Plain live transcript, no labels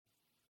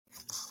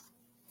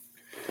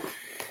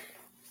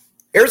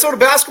Arizona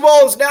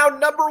basketball is now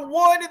number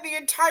one in the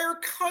entire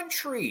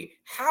country.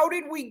 How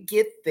did we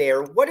get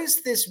there? What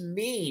does this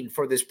mean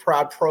for this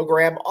proud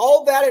program?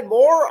 All that and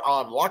more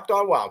on Locked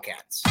On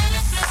Wildcats.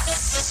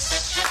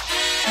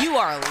 You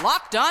are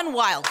Locked On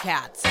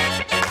Wildcats,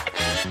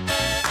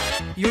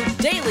 your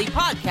daily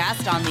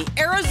podcast on the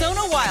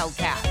Arizona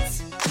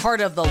Wildcats.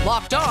 Part of the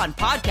Locked On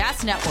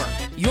Podcast Network,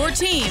 your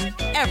team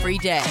every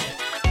day.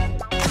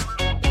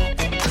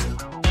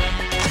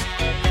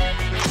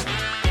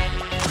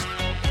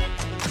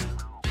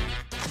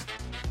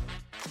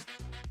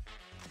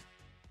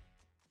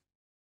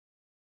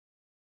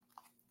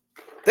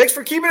 Thanks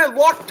for keeping it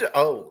locked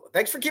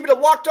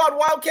on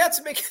Wildcats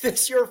and making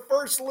this your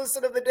first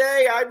listen of the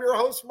day. I'm your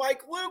host,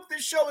 Mike Luke.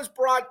 This show is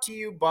brought to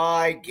you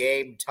by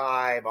Game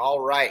Time. All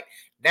right.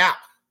 Now,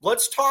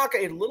 let's talk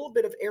a little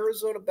bit of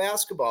Arizona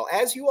basketball.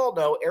 As you all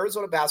know,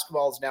 Arizona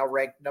basketball is now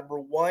ranked number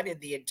one in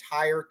the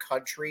entire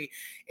country.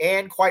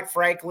 And quite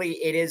frankly,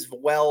 it is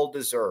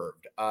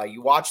well-deserved.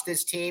 You watch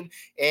this team,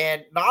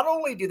 and not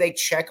only do they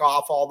check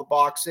off all the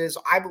boxes,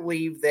 I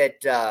believe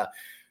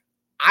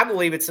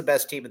it's the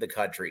best team in the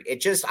country.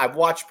 I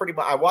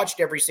watched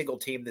every single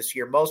team this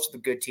year. Most of the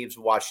good teams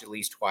have watched at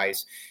least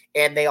twice,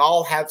 and they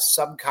all have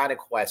some kind of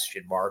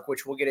question mark,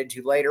 which we'll get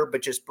into later.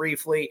 But just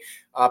briefly,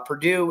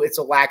 Purdue, it's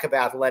a lack of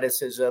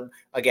athleticism.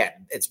 Again,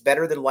 it's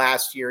better than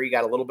last year. You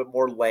got a little bit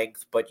more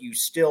length, but you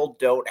still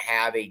don't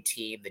have a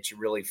team that you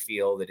really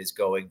feel that is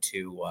going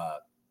to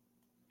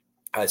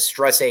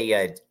stress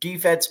a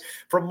defense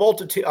from a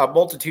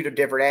multitude of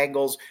different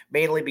angles,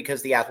 mainly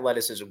because the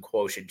athleticism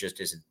quotient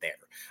just isn't there.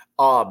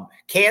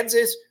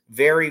 Kansas,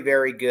 very,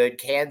 very good.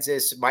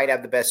 Kansas might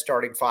have the best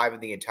starting five in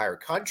the entire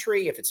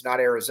country if it's not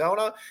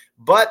Arizona.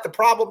 But the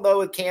problem, though,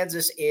 with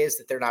Kansas is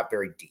that they're not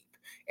very deep.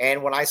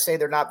 And when I say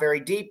they're not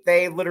very deep,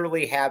 they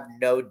literally have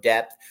no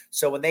depth.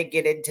 So when they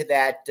get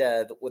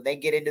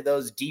into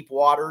those deep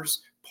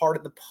waters, part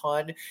of the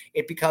pun,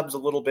 it becomes a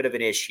little bit of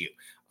an issue.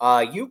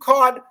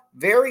 UConn,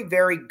 very,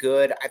 very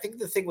good. I think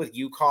the thing with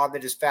UConn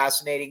that is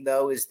fascinating,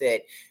 though, is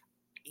that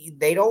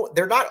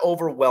they're not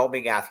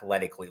overwhelming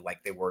athletically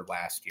like they were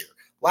last year.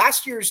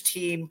 Last year's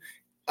team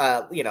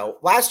was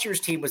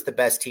the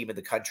best team in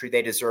the country.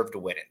 They deserved to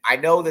win it. I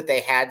know that they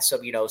had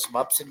some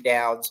ups and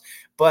downs,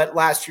 but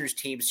last year's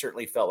team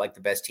certainly felt like the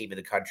best team in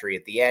the country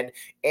at the end.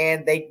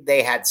 And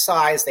they had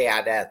size, they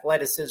had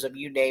athleticism,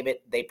 you name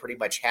it. They pretty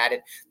much had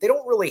it. They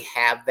don't really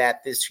have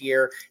that this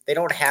year. They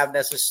don't have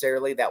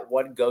necessarily that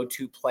one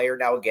go-to player.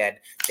 Now, again,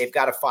 they've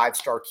got a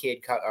five-star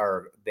kid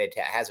that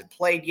hasn't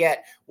played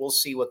yet. We'll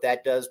see what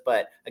that does.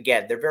 But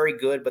again, they're very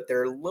good, but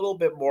they're a little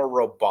bit more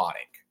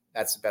robotic.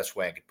 That's the best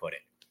way I could put it.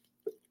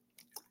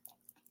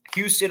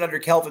 Houston under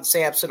Kelvin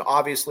Sampson,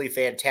 obviously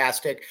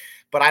fantastic,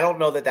 but I don't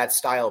know that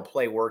style of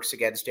play works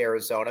against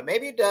Arizona.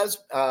 Maybe it does,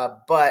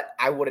 but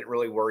I wouldn't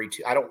really worry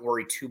I don't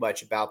worry too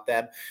much about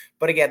them.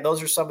 But again,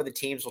 those are some of the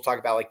teams we'll talk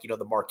about, like,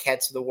 the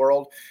Marquettes of the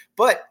world.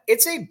 But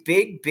it's a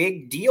big,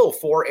 big deal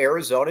for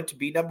Arizona to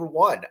be number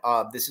one.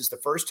 This is the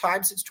first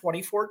time since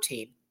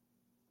 2014.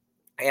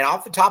 And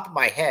off the top of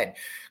my head,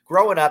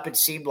 growing up, it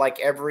seemed like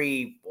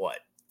every,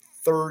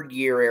 third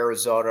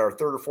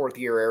or fourth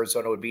year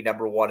Arizona would be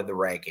number one in the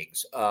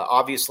rankings.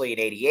 Obviously in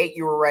 88,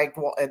 you were ranked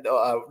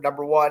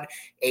number one.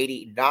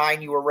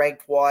 89, you were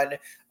ranked one.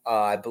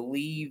 I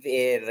believe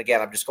in,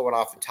 again, I'm just going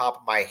off the top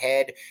of my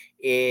head,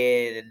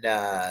 then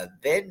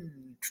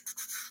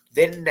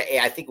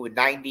I think with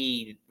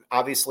 90,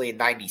 obviously in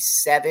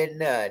 97,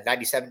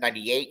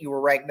 98, you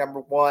were ranked number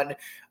one.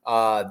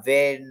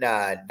 Then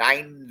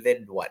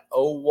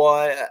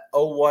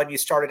 01, you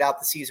started out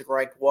the season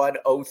ranked one.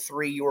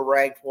 03, you were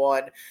ranked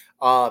one.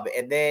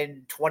 And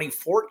then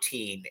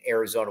 2014,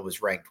 Arizona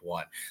was ranked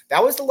one.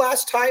 That was the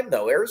last time,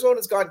 though.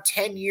 Arizona's gone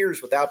 10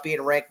 years without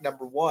being ranked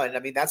number one. I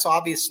mean, that's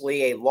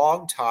obviously a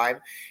long time.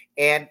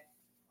 And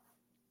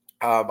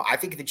I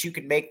think that you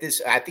can make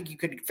this. I think you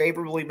could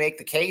favorably make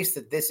the case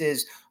that this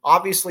is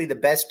obviously the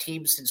best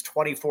team since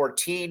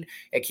 2014.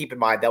 And keep in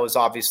mind, that was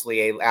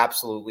obviously a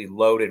absolutely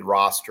loaded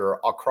roster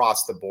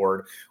across the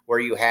board, where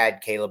you had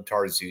Caleb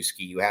Tarczewski,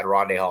 you had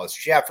Rondae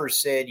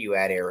Hollis-Jefferson, you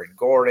had Aaron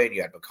Gordon,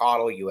 you had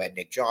McConnell, you had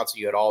Nick Johnson,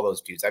 you had all those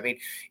dudes. I mean,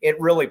 it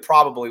really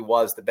probably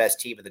was the best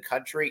team in the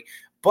country.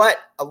 But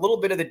a little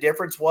bit of the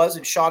difference was,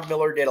 and Sean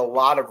Miller did a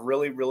lot of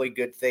really, really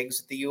good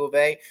things at the U of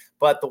A.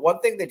 But the one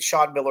thing that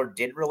Sean Miller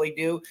didn't really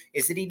do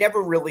is that he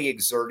never really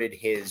exerted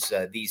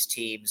these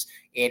teams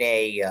in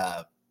a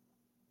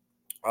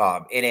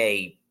how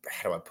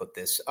do I put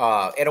this?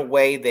 In a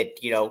way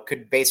that,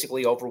 could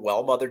basically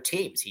overwhelm other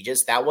teams.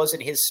 That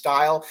wasn't his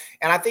style.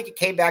 And I think it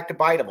came back to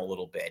bite him a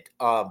little bit.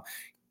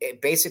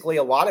 Basically,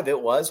 a lot of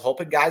it was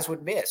hoping guys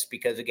would miss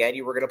because, again,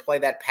 you were going to play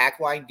that pack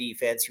line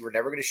defense. You were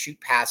never going to shoot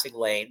passing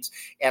lanes.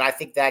 And I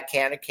think that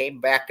kind of came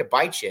back to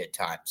bite you at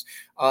times.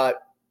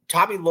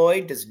 Tommy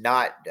Lloyd does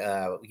not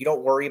you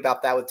don't worry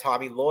about that with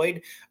Tommy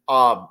Lloyd.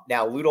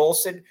 Now, Lute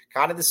Olson,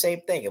 kind of the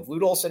same thing. If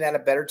Lute Olson had a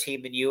better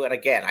team than you, and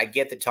again, I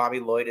get that Tommy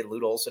Lloyd and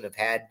Lute Olson have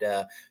had,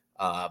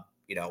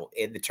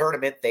 in the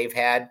tournament, they've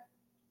had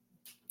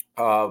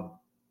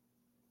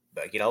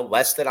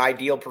less than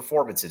ideal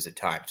performances at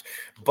times.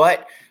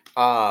 But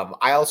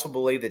I also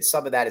believe that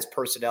some of that is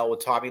personnel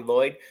with Tommy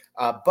Lloyd.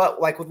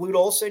 But like with Lute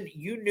Olson,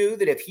 you knew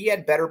that if he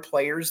had better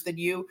players than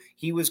you,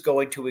 he was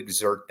going to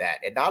exert that.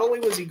 And not only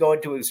was he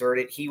going to exert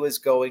it, he was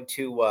going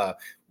to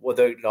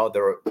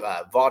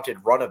the vaunted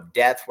run of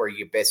death where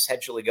you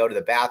essentially go to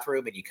the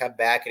bathroom and you come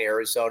back and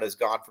Arizona's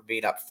gone from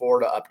being up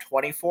 4 to up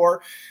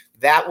 24.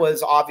 That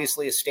was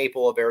obviously a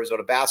staple of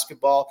Arizona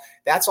basketball.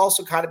 That's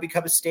also kind of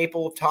become a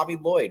staple of Tommy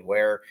Lloyd,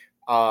 where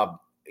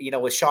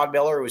with Sean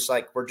Miller, it was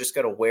like, we're just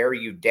going to wear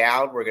you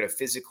down. We're going to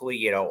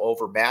physically,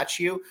 overmatch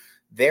you.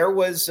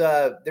 There's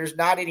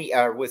not any,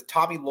 with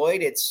Tommy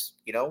Lloyd, it's,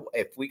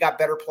 if we got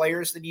better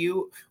players than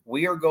you,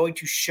 we are going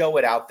to show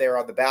it out there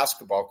on the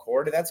basketball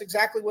court. And that's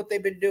exactly what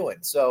they've been doing.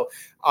 So,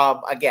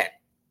 again,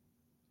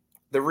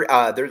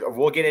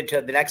 we'll get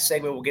into the next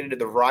segment. We'll get into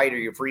the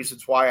variety of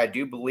reasons why I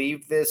do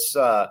believe this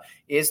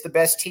is the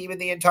best team in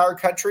the entire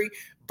country.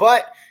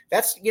 But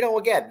that's,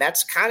 again,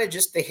 that's kind of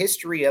just the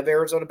history of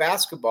Arizona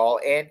basketball.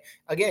 And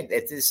again,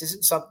 this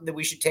isn't something that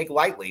we should take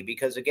lightly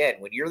because, again,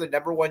 when you're the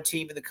number one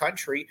team in the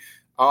country,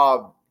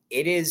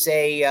 it is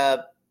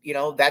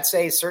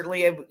that's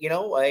certainly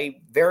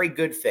a very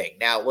good thing.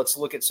 Now let's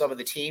look at some of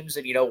the teams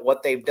and,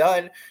 what they've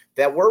done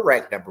that were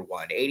ranked number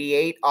one.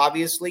 88,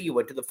 obviously, you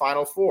went to the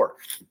Final Four.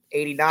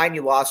 89,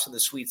 you lost in the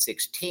Sweet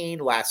 16,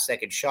 last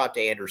second shot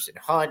to Anderson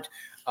Hunt,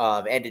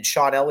 ended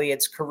Sean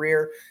Elliott's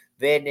career.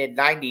 Then in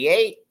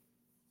 98,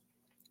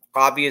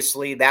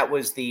 obviously, that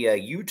was the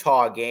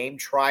Utah game,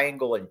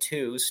 triangle and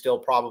 2,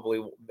 still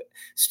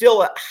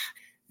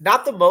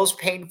not the most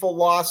painful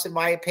loss, in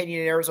my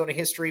opinion, in Arizona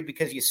history,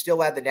 because you still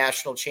had the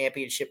national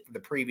championship from the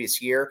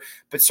previous year,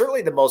 but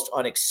certainly the most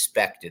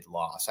unexpected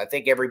loss. I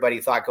think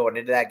everybody thought going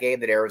into that game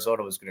that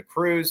Arizona was going to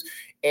cruise,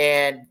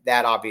 and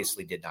that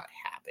obviously did not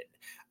happen.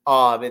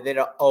 And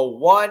then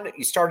 01,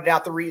 you started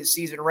out the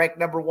season ranked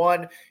number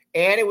one,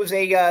 and it was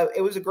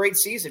a great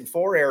season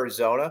for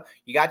Arizona.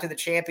 You got to the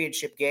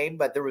championship game,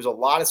 but there was a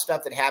lot of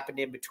stuff that happened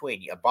in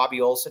between.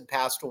 Bobby Olson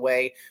passed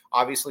away.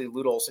 Obviously,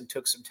 Lute Olson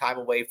took some time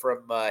away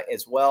from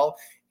as well.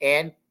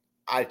 And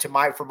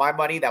for my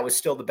money, that was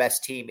still the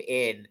best team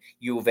in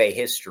U of A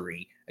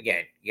history.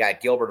 Again, you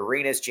got Gilbert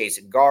Arenas,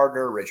 Jason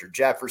Gardner, Richard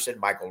Jefferson,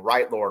 Michael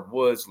Wright, Lauren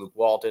Woods, Luke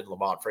Walton,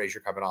 Lamont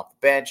Frazier coming off the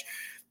bench.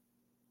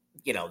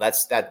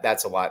 That's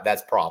a lot.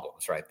 That's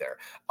problems right there.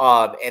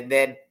 And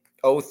then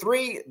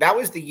 03, that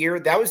was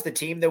the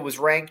team that was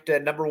ranked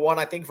number one,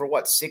 I think, for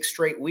 6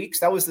 straight weeks.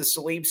 That was the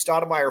Salim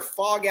Stoudemire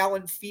Fog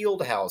Allen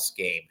Fieldhouse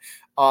game.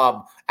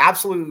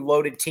 Absolutely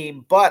loaded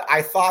team, but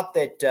I thought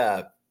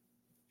that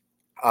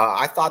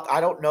I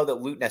don't know that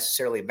Lute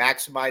necessarily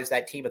maximized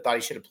that team. I thought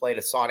he should have played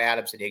Hassan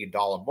Adams and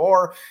Iguodala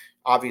more.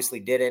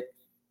 Obviously didn't.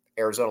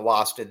 Arizona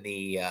lost in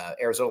the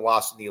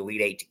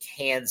Elite Eight to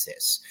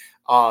Kansas.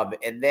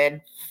 And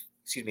then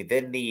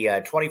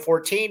the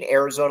 2014,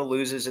 Arizona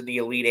loses in the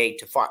Elite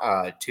Eight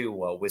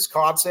to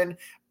Wisconsin.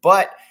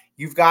 But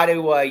you got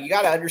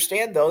to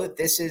understand though that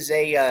this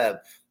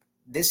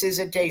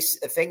isn't a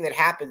thing that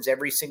happens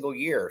every single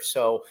year.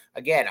 So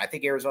again, I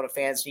think Arizona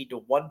fans need to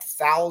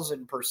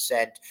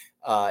 1,000%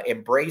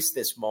 embrace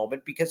this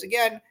moment because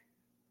again,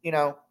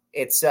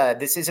 it's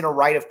this isn't a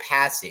rite of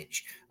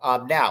passage.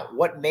 Now,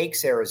 what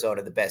makes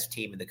Arizona the best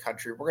team in the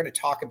country? We're going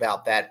to talk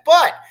about that,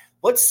 but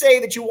let's say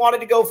that you wanted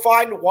to go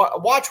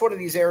watch one of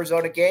these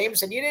Arizona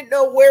games and you didn't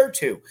know where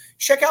to.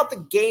 Check out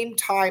the Game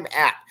Time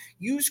app.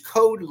 Use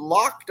code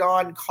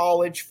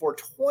LOCKEDONCollege for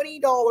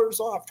 $20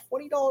 off.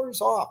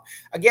 $20 off.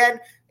 Again,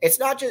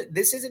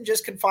 this isn't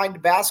just confined to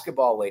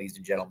basketball, ladies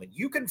and gentlemen.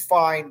 You can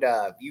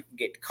you can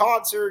get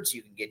concerts,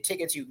 you can get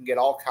tickets, you can get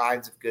all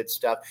kinds of good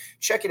stuff.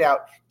 Check it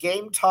out.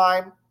 Game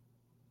Time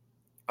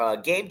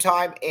and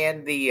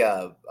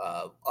the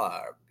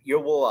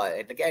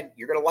and again,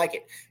 you're going to like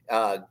it.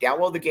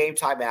 Download the Game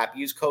Time app.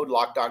 Use code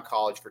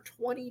LOCKEDONCollege for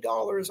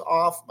 $20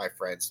 off, my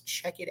friends.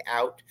 Check it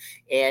out.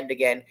 And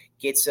again,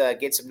 get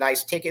some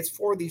nice tickets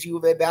for these U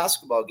of A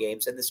basketball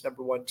games and this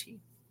number one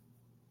team.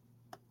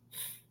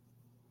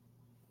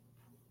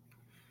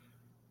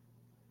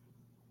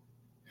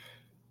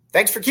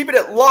 Thanks for keeping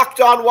it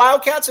locked on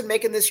Wildcats and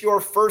making this your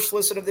first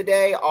listen of the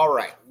day. All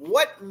right.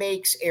 What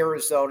makes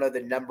Arizona the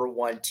number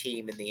one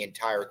team in the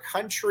entire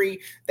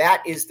country?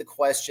 That is the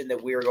question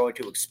that we are going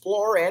to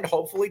explore and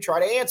hopefully try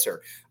to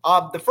answer.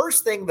 The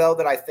first thing, though,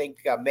 that I think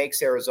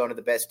makes Arizona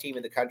the best team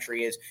in the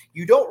country is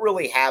you don't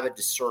really have a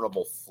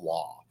discernible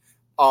flaw.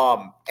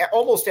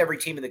 Almost every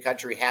team in the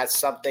country has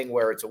something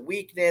where it's a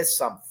weakness,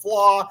 some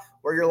flaw,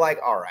 where you're like,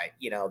 all right,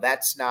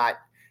 that's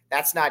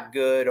not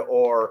good,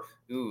 or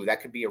ooh,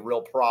 that could be a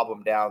real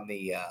problem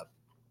that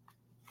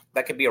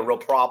could be a real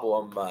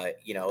problem,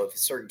 if a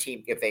certain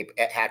team, if they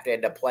have to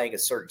end up playing a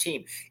certain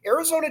team.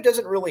 Arizona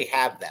doesn't really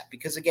have that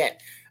because, again,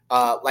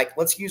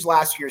 let's use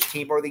last year's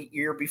team or the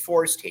year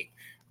before's team.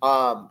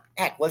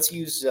 Let's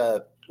use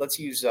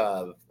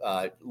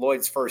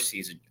Lloyd's first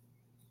season.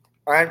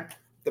 All right,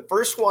 the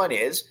first one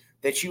is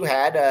that you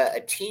had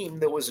a team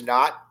that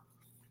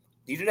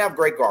you didn't have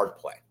great guard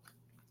play.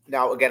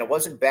 Now, again, it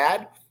wasn't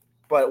bad,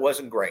 but it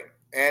wasn't great.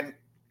 And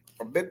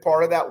a big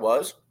part of that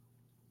was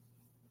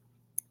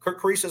Kirk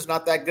Krisa's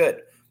not that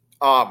good.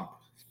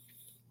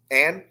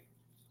 And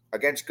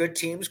against good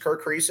teams,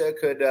 Kirk Kriisa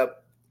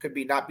could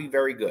not be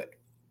very good.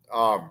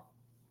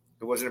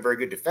 He wasn't a very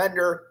good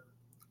defender.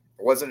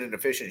 He wasn't an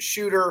efficient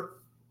shooter.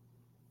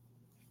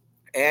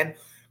 And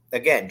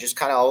again, just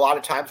kind of a lot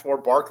of times more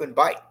bark than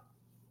bite.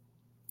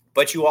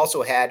 But you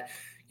also had,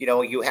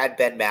 you had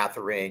Ben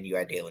Mathurin, you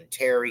had Dalen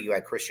Terry, you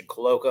had Christian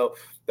Koloko.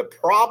 The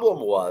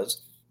problem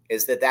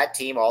is that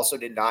team also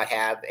did not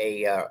have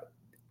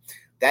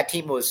that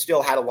team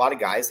still had a lot of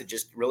guys that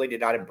just really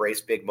did not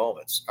embrace big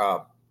moments.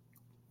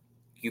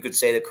 You could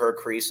say that Kirk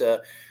Kriisa,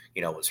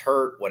 was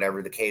hurt,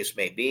 whatever the case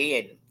may be,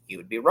 and you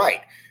would be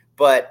right.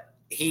 But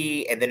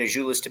and then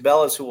Azuolas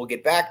Tubelis, who we'll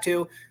get back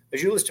to,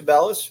 Azuolas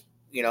Tubelis,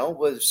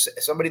 was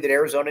somebody that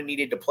Arizona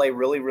needed to play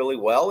really, really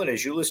well. And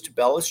Azuolas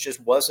Tubelis just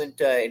wasn't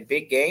in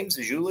big games.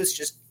 Azuolas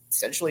just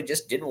essentially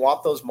just didn't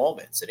want those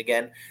moments. And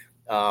again,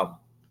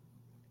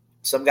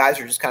 some guys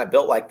are just kind of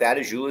built like that.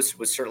 Azuolas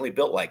was certainly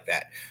built like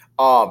that.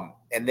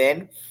 And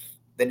then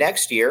the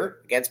next year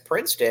against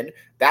Princeton,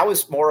 that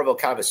was more of a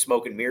kind of a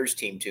smoke and mirrors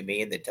team to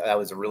me. And that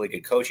was a really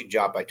good coaching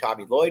job by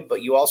Tommy Lloyd.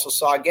 But you also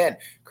saw, again,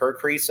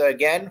 Kirk Kriisa,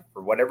 again,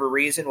 for whatever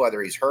reason,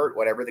 whether he's hurt,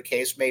 whatever the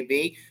case may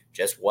be,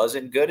 just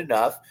wasn't good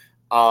enough.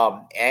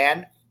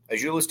 And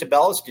Azuolas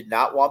Tubelis did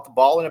not want the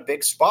ball in a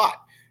big spot.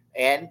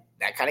 And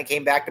that kind of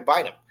came back to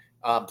bite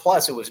him.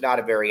 Plus, it was not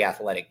a very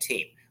athletic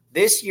team.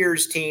 This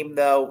year's team,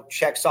 though,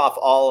 checks off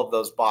all of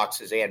those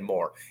boxes and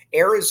more.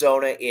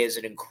 Arizona is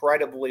an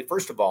incredibly,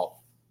 first of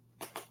all,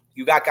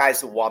 you got guys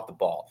that want the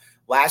ball.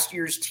 Last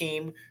year's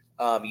team,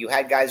 you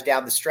had guys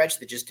down the stretch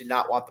that just did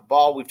not want the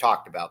ball. We've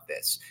talked about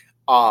this.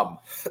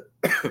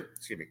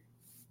 Excuse me.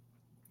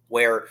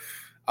 Where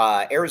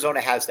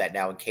Arizona has that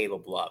now in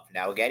Caleb Love.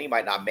 Now, again, he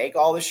might not make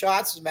all the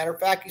shots. As a matter of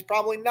fact, he's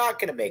probably not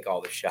going to make all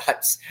the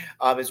shots,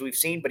 as we've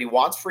seen, but he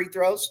wants free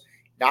throws.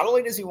 Not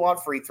only does he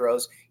want free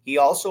throws, he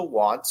also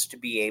wants to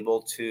be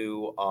able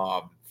to,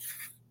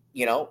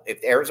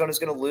 if Arizona's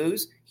going to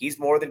lose, he's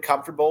more than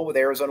comfortable with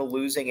Arizona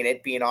losing and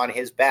it being on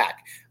his back.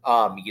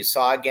 You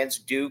saw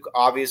against Duke,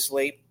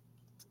 obviously,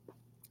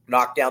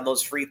 knock down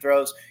those free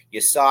throws.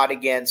 You saw it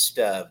against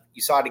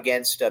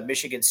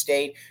Michigan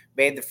State,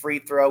 made the free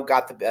throw,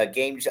 got the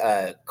game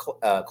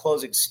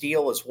closing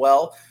steal as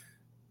well.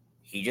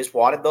 He just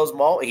wanted those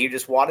moments. He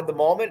just wanted the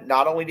moment.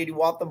 Not only did he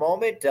want the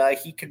moment,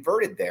 he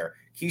converted there.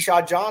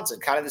 Keyshawn Johnson,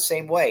 kind of the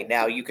same way.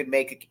 Now you could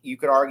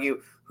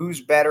argue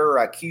who's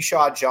better,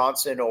 Keyshawn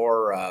Johnson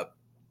or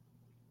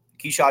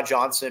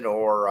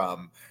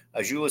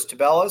Azuolas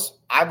Tubelis.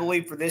 I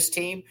believe for this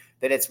team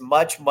that it's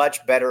much,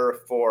 much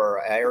better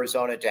for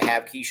Arizona to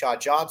have Keyshawn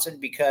Johnson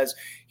because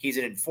he's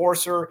an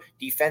enforcer.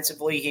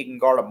 Defensively, he can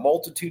guard a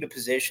multitude of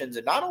positions.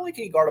 And not only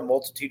can he guard a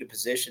multitude of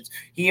positions,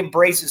 he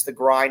embraces the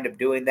grind of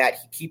doing that.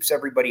 He keeps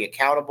everybody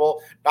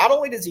accountable. Not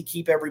only does he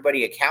keep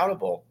everybody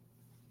accountable,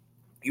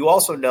 you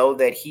also know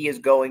that he is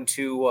going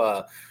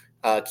to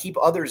keep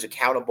others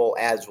accountable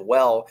as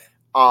well,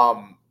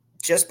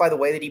 just by the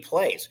way that he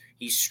plays.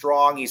 He's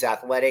strong, he's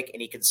athletic,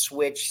 and he can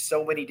switch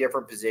so many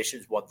different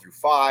positions, 1 through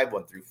 5,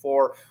 1 through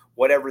 4,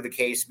 whatever the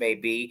case may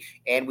be.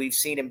 And we've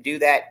seen him do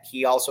that.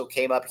 He also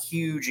came up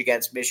huge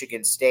against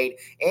Michigan State,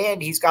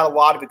 and he's got a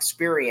lot of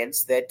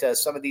experience that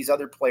some of these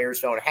other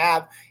players don't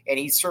have, and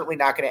he's certainly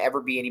not going to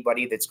ever be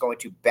anybody that's going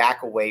to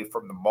back away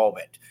from the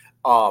moment.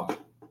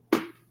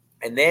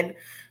 And then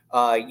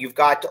you've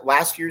got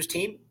last year's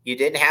team. You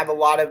didn't have a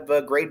lot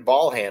of great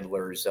ball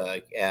handlers.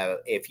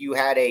 If you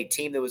had a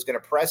team that was going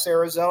to press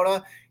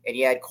Arizona and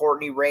you had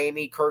Courtney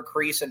Ramey, Kirk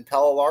Kriisa, and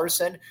Pelle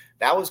Larsson,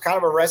 that was kind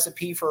of a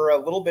recipe for a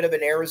little bit of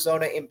an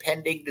Arizona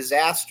impending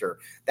disaster.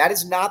 That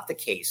is not the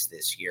case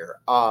this year.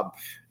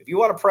 If you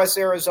want to press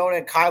Arizona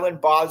and Kylan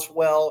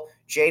Boswell,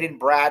 Jaden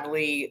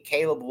Bradley,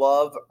 Caleb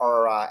Love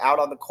are out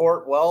on the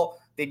court, well,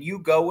 then you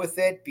go with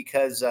it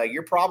because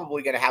you're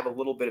probably going to have a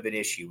little bit of an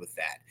issue with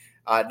that.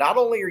 Not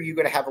only are you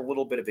going to have a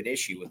little bit of an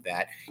issue with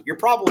that, you're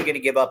probably going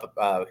to give up,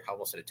 I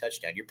almost said a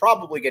touchdown. You're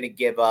probably going to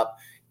give up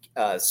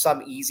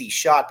some easy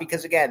shot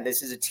because, again,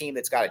 this is a team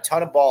that's got a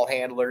ton of ball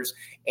handlers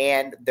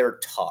and they're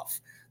tough.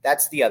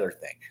 That's the other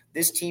thing.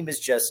 This team is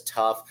just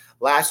tough.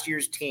 Last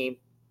year's team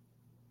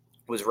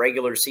was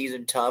regular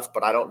season tough,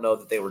 but I don't know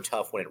that they were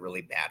tough when it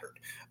really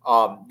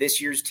mattered.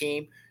 This year's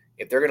team,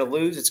 if they're going to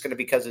lose, it's going to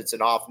be because it's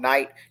an off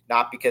night,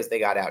 not because they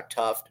got out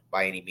toughed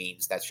by any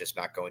means. That's just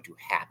not going to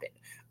happen.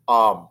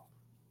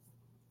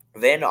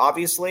 Then,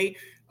 obviously,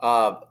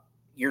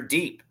 you're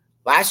deep.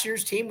 Last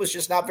year's team was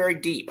just not very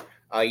deep.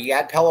 You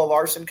had Pelle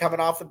Larsson coming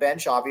off the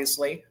bench,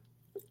 obviously.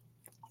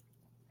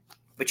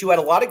 But you had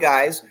a lot of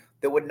guys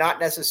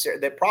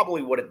that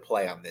probably wouldn't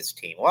play on this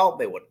team. Well,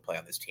 they wouldn't play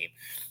on this team.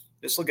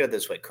 Just look at it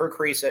this way. Kirk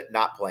Kriisa,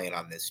 not playing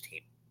on this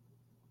team.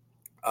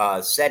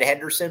 Sed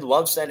Henderson,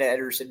 love Sed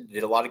Henderson,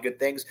 did a lot of good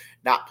things,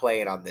 not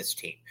playing on this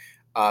team.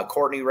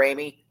 Courtney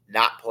Ramey,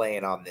 not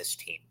playing on this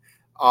team.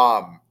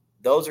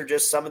 Those are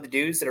just some of the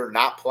dudes that are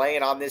not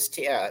playing on this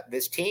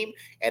team,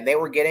 and they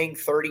were getting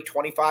 30,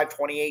 25,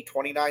 28,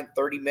 29,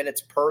 30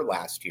 minutes per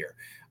last year.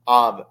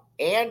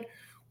 And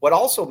what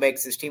also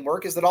makes this team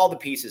work is that all the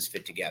pieces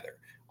fit together.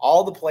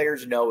 All the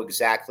players know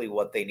exactly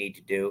what they need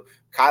to do.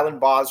 Kylan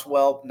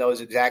Boswell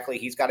knows exactly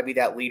he's got to be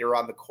that leader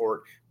on the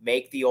court,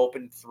 make the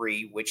open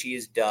three, which he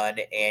has done,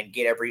 and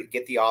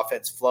get the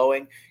offense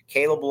flowing.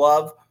 Caleb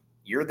Love,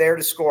 you're there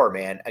to score,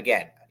 man.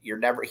 Again,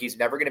 he's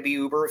never going to be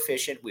uber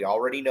efficient. We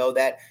already know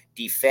that.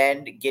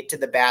 Defend, get to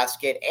the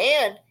basket,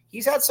 and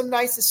he's had some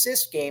nice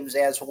assist games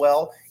as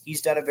well.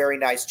 He's done a very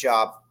nice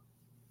job.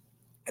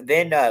 And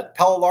then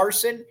Pelle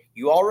Larsson,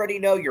 you already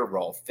know your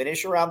role.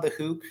 Finish around the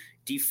hoop.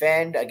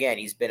 Defend. Again,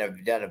 he's done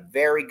a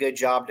very good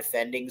job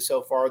defending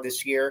so far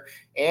this year,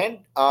 and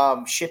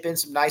ship in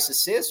some nice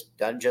assists.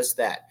 Done just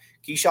that.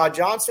 Keyshawn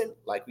Johnson,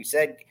 like we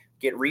said,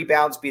 get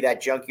rebounds, be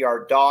that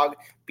junkyard dog,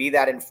 be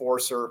that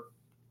enforcer,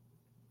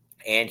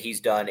 and he's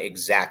done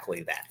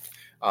exactly that.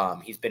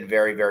 He's been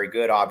very, very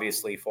good,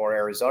 obviously, for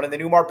Arizona. And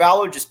then Oumar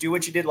Ballo, just do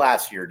what you did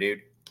last year,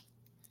 dude.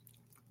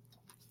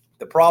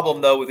 The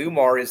problem, though, with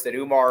Oumar is that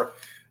Oumar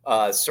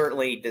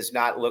certainly does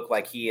not look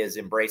like he is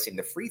embracing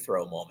the free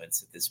throw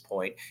moments at this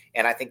point.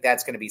 And I think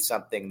that's going to be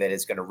something that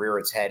is going to rear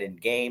its head in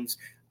games.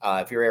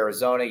 If you're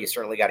Arizona, you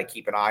certainly got to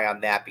keep an eye on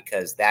that,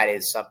 because that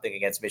is something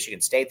against Michigan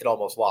State that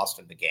almost lost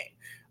in the game.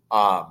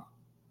 Got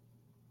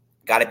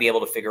to be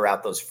able to figure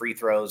out those free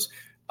throws.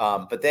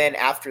 But then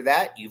after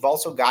that, you've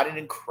also got an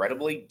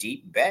incredibly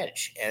deep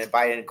bench. And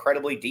by an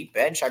incredibly deep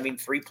bench, I mean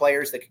 3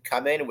 players that could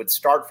come in and would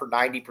start for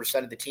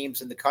 90% of the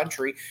teams in the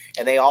country,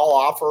 and they all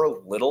offer a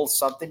little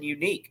something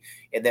unique.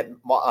 And that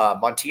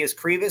Montias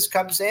Krivas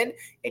comes in,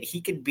 and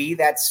he can be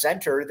that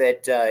center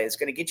that is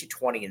going to get you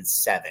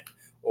 20-7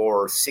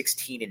 or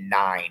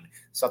 16-9,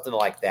 something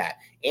like that.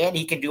 And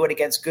he can do it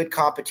against good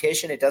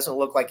competition. It doesn't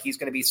look like he's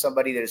going to be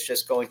somebody that is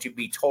just going to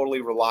be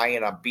totally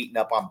reliant on beating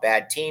up on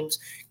bad teams.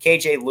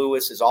 KJ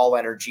Lewis is all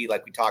energy,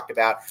 like we talked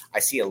about. I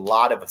see a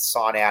lot of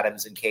Hassan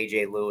Adams and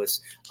KJ Lewis.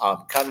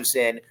 Comes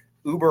in,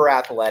 uber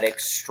athletic,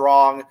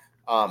 strong.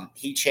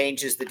 He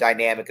changes the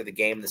dynamic of the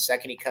game the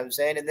second he comes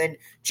in. And then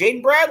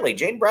Jaden Bradley.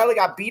 Jaden Bradley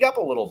got beat up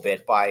a little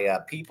bit by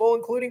people,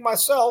 including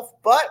myself,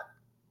 but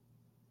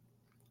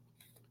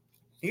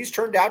he's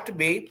turned out to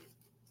be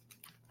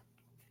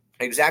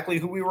exactly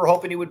who we were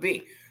hoping he would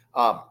be.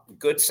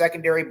 Good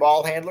secondary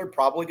ball handler,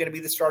 probably going to be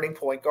the starting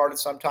point guard at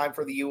some time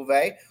for the U of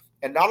A.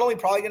 And not only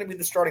probably going to be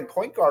the starting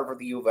point guard for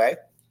the U of A,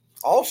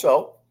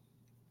 also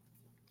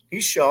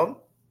he's shown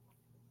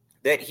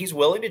that he's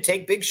willing to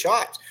take big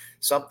shots,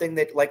 something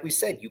that, like we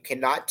said, you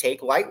cannot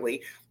take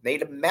lightly.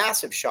 Made a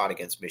massive shot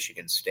against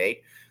Michigan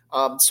State.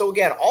 So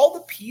again, all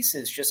the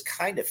pieces just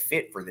kind of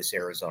fit for this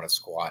Arizona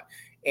squad.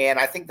 And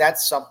I think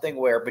that's something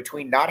where,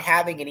 between not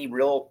having any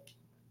real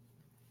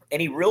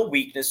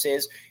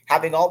weaknesses,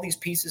 having all these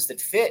pieces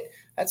that fit,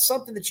 that's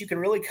something that you can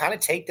really kind of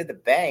take to the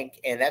bank.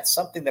 And that's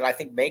something that I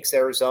think makes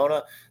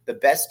Arizona the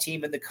best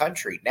team in the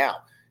country.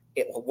 Now,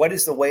 what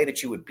is the way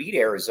that you would beat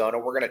Arizona?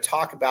 We're going to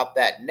talk about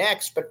that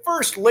next. But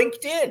first,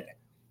 LinkedIn.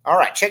 All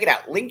right, check it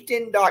out.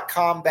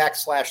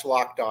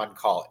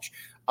 LinkedIn.com/LockedOnCollege.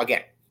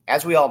 Again,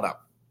 as we all know,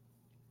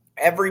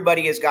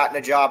 everybody has gotten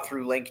a job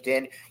through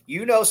LinkedIn.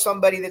 You know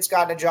somebody that's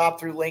gotten a job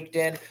through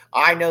LinkedIn.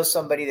 I know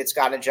somebody that's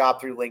gotten a job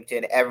through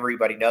LinkedIn.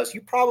 Everybody knows.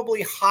 You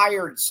probably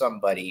hired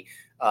somebody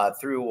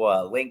through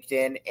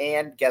LinkedIn.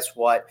 And guess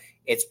what?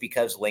 It's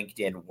because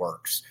LinkedIn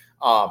works.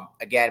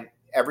 Again,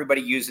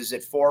 everybody uses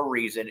it for a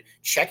reason.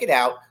 Check it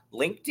out.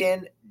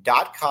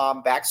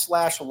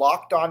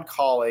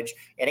 LinkedIn.com/LockedOnCollege.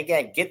 And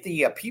again, get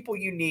the people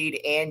you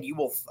need, and you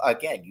will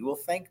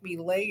thank me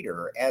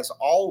later, as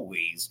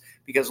always,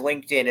 because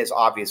LinkedIn is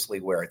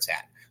obviously where it's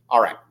at.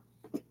 All right.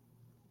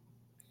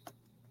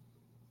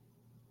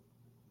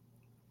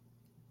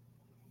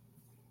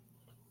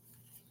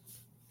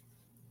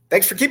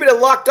 Thanks for keeping it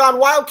locked on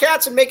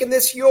Wildcats and making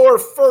this your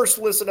first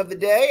listen of the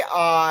day.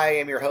 I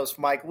am your host,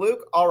 Mike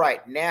Luke. All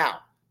right,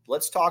 now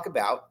let's talk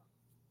about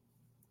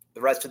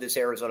the rest of this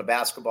Arizona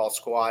basketball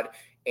squad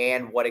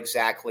and what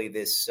exactly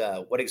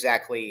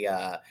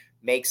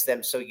makes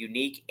them so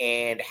unique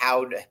and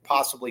how to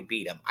possibly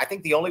beat them. I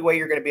think the only way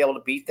you're going to be able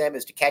to beat them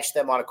is to catch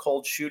them on a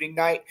cold shooting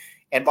night.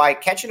 And by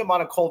catching them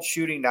on a cold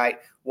shooting night,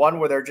 one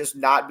where they're just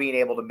not being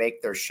able to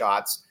make their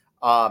shots,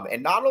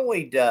 and not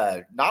only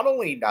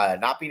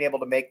not being able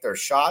to make their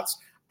shots,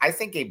 I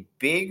think a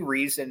big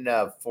reason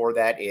for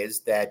that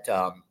is that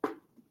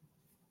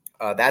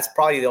that's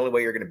probably the only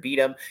way you're going to beat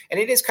them. And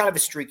it is kind of a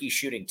streaky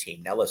shooting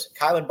team. Now, listen,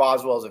 Kylan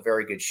Boswell is a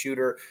very good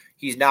shooter.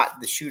 He's not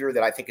the shooter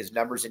that I think his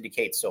numbers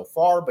indicate so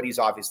far, but he's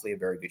obviously a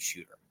very good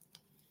shooter.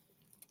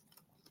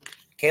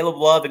 Caleb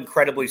Love,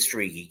 incredibly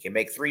streaky. He can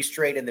make 3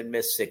 straight and then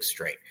miss 6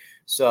 straight.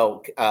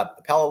 So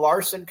Pelle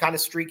Larsson, kind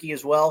of streaky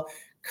as well.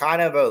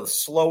 Kind of a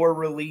slower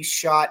release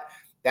shot.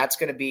 That's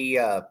going to be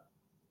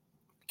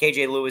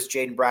KJ Lewis,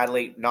 Jaden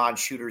Bradley,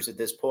 non-shooters at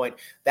this point.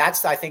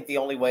 That's, I think, the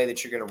only way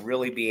that you're going to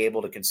really be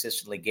able to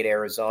consistently get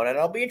Arizona. And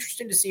it'll be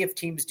interesting to see if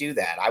teams do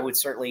that. I would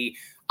certainly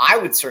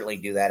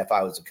do that if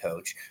I was a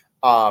coach,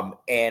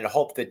 and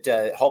hope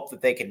that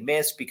they can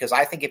miss, because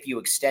I think if you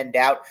extend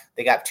out,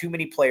 they got too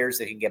many players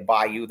that can get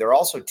by you. They're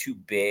also too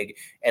big,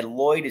 and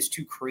Lloyd is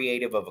too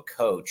creative of a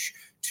coach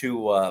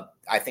to,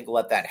 I think,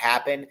 let that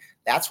happen.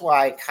 That's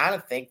why I kind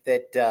of think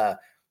that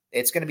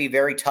it's going to be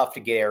very tough to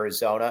get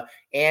Arizona.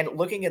 And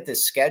looking at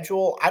this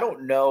schedule, I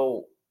don't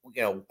know,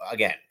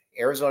 again,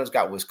 Arizona's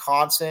got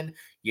Wisconsin,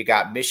 you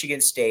got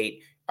Michigan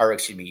State,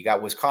 you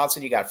got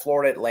Wisconsin, you got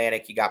Florida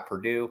Atlantic, you got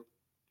Purdue,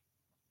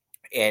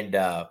 and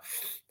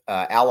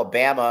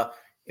Alabama.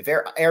 If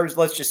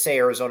let's just say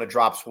Arizona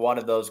drops one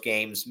of those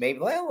games,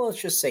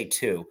 let's just say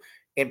two.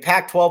 In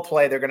Pac-12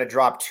 play, they're going to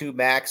drop 2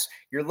 max.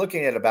 You're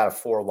looking at about a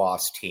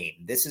 4-loss team.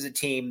 This is a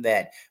team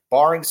that,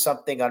 barring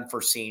something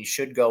unforeseen,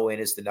 should go in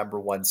as the number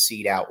 1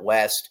 seed out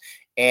west.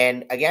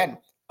 And again,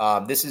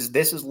 this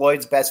is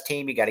Lloyd's best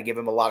team. You got to give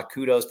him a lot of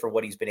kudos for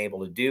what he's been able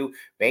to do,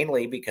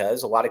 mainly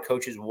because a lot of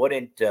coaches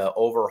wouldn't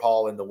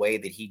overhaul in the way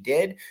that he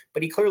did,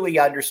 but he clearly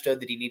understood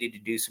that he needed to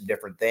do some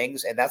different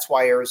things, and that's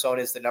why Arizona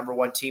is the number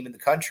 1 team in the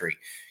country.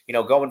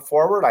 Going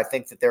forward, I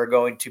think that they're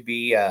going to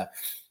be.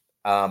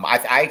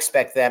 I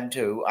expect them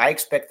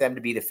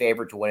to be the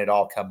favorite to win it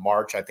all come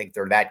March. I think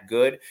they're that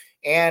good,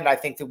 and I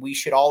think that we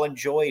should all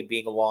enjoy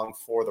being along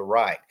for the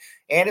ride.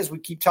 And as we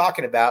keep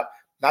talking about,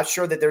 not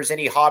sure that there's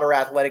any hotter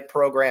athletic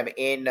program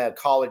in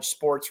college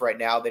sports right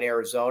now than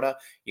Arizona.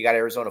 You got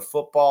Arizona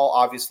football,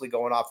 obviously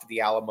going off to the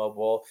Alamo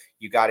Bowl.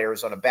 You got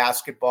Arizona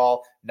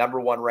basketball, number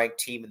 1 ranked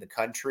team in the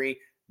country.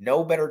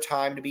 No better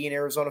time to be an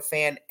Arizona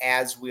fan,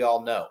 as we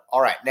all know.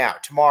 All right, now,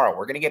 tomorrow,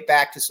 we're going to get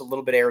back to a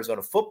little bit of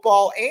Arizona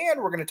football,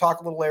 and we're going to talk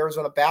a little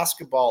Arizona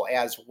basketball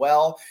as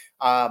well.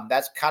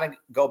 That's kind of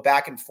go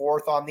back and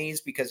forth on these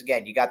because,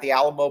 again, you got the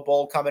Alamo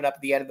Bowl coming up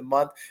at the end of the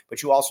month,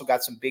 but you also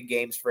got some big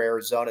games for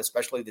Arizona,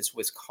 especially this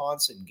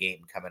Wisconsin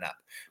game coming up.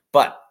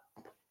 But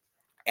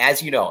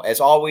as you know, as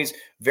always,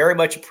 very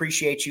much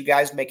appreciate you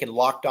guys making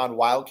Locked On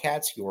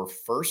Wildcats your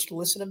first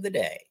listen of the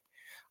day.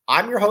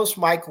 I'm your host,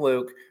 Mike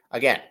Luke.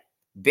 Again,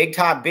 big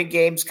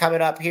games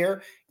coming up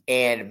here,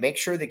 and make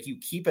sure that you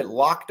keep it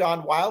Locked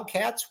On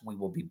Wildcats. We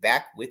will be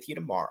back with you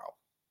tomorrow.